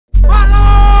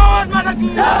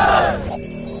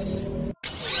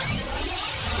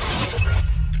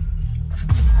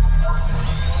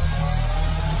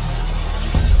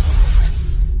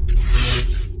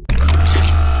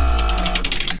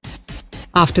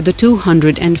After the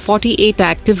 248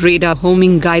 active radar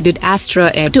homing guided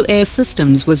Astra air-to-air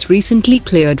systems was recently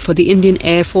cleared for the Indian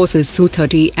Air Force's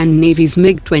Su-30 and Navy's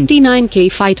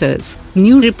MiG-29K fighters,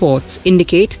 new reports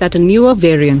indicate that a newer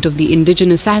variant of the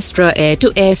indigenous Astra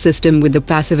air-to-air system with the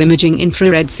passive imaging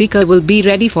infrared seeker will be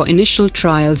ready for initial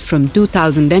trials from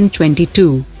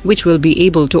 2022, which will be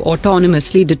able to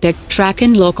autonomously detect, track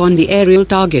and lock on the aerial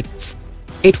targets.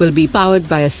 It will be powered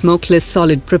by a smokeless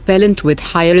solid propellant with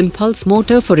higher impulse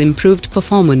motor for improved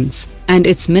performance, and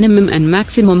its minimum and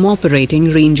maximum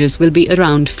operating ranges will be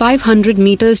around 500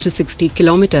 meters to 60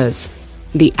 kilometers.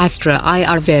 The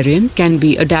Astra-IR variant can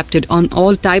be adapted on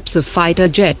all types of fighter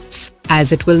jets,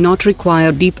 as it will not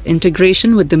require deep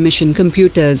integration with the mission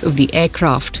computers of the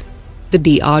aircraft. The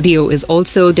DRDO is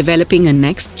also developing a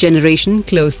next-generation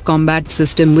close combat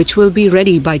system which will be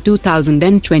ready by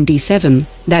 2027,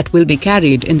 that will be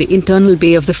carried in the internal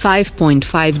bay of the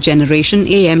 5.5 generation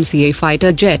AMCA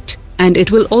fighter jet, and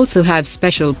it will also have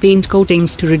special paint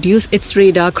coatings to reduce its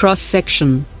radar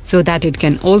cross-section, so that it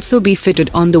can also be fitted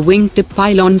on the wingtip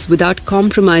pylons without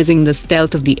compromising the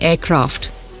stealth of the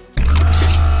aircraft.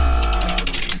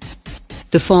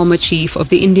 The former chief of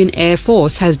the Indian Air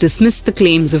Force has dismissed the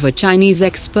claims of a Chinese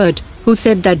expert, who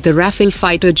said that the Rafale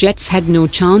fighter jets had no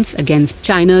chance against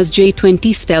China's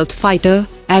J-20 stealth fighter,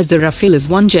 as the Rafale is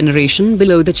one generation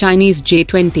below the Chinese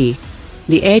J-20.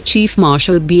 The Air Chief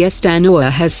Marshal B.S.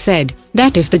 Dhanoa has said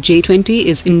that if the J-20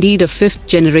 is indeed a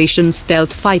fifth-generation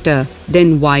stealth fighter,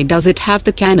 then why does it have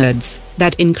the canards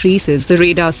that increases the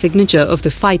radar signature of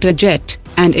the fighter jet,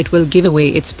 and it will give away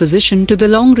its position to the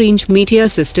long-range Meteor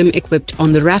system equipped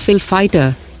on the Rafale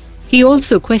fighter. He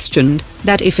also questioned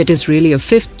that if it is really a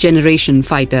fifth-generation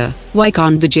fighter, why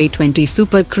can't the J-20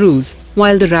 Super Cruise,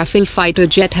 while the Rafale fighter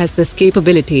jet has this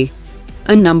capability?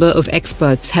 A number of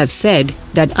experts have said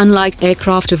that unlike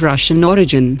aircraft of Russian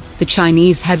origin, the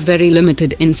Chinese have very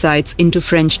limited insights into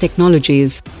French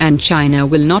technologies, and China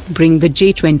will not bring the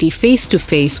J-20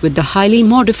 face-to-face with the highly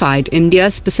modified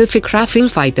India-specific Rafale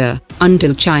fighter,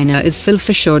 until China is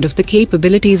self-assured of the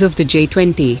capabilities of the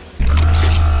J-20.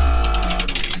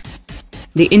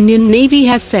 The Indian Navy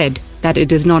has said that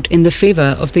it is not in the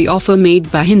favor of the offer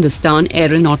made by Hindustan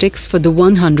Aeronautics for the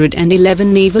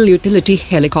 111 naval utility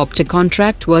helicopter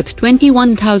contract worth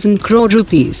 21,000 crore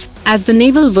rupees, as the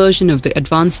naval version of the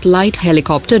advanced light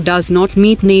helicopter does not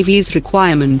meet Navy's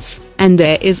requirements, and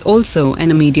there is also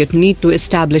an immediate need to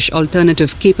establish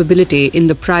alternative capability in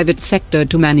the private sector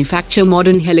to manufacture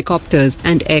modern helicopters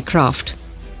and aircraft.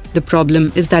 The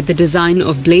problem is that the design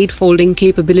of blade folding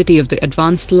capability of the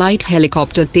advanced light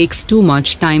helicopter takes too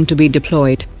much time to be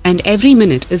deployed, and every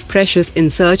minute is precious in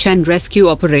search and rescue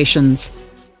operations.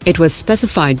 It was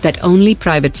specified that only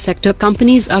private sector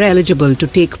companies are eligible to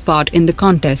take part in the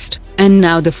contest, and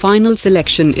now the final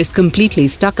selection is completely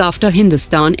stuck after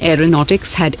Hindustan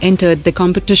Aeronautics had entered the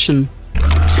competition.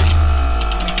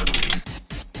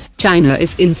 China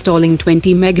is installing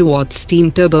 20 megawatt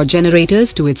steam turbo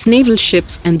generators to its naval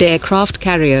ships and aircraft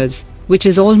carriers, which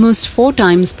is almost 4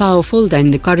 times powerful than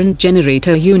the current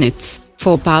generator units,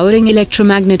 for powering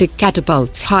electromagnetic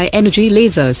catapults, high-energy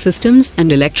laser systems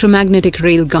and electromagnetic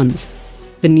railguns.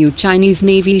 The new Chinese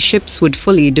Navy ships would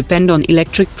fully depend on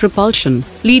electric propulsion,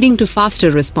 leading to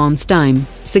faster response time,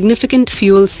 significant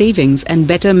fuel savings and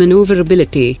better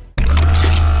maneuverability.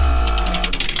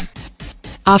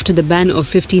 After the ban of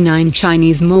 59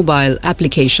 Chinese mobile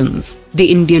applications,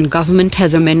 the Indian government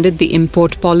has amended the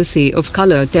import policy of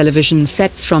color television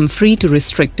sets from free to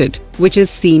restricted, which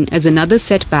is seen as another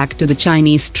setback to the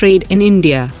Chinese trade in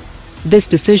India. This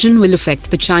decision will affect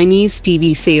the Chinese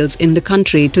TV sales in the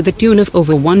country to the tune of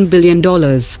over $1 billion.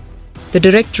 The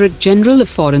Directorate General of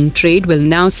Foreign Trade will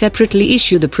now separately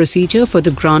issue the procedure for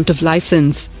the grant of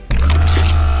license.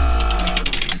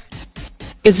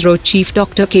 Isro Chief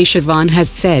Dr. K. Sivan has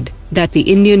said that the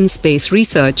Indian Space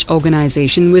Research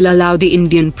Organization will allow the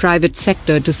Indian private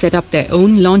sector to set up their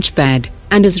own launchpad,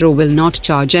 and Isro will not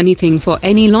charge anything for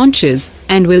any launches,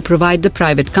 and will provide the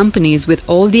private companies with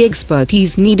all the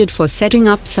expertise needed for setting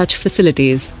up such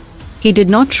facilities. He did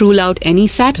not rule out any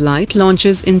satellite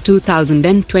launches in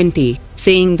 2020,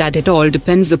 saying that it all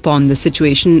depends upon the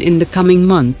situation in the coming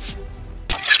months.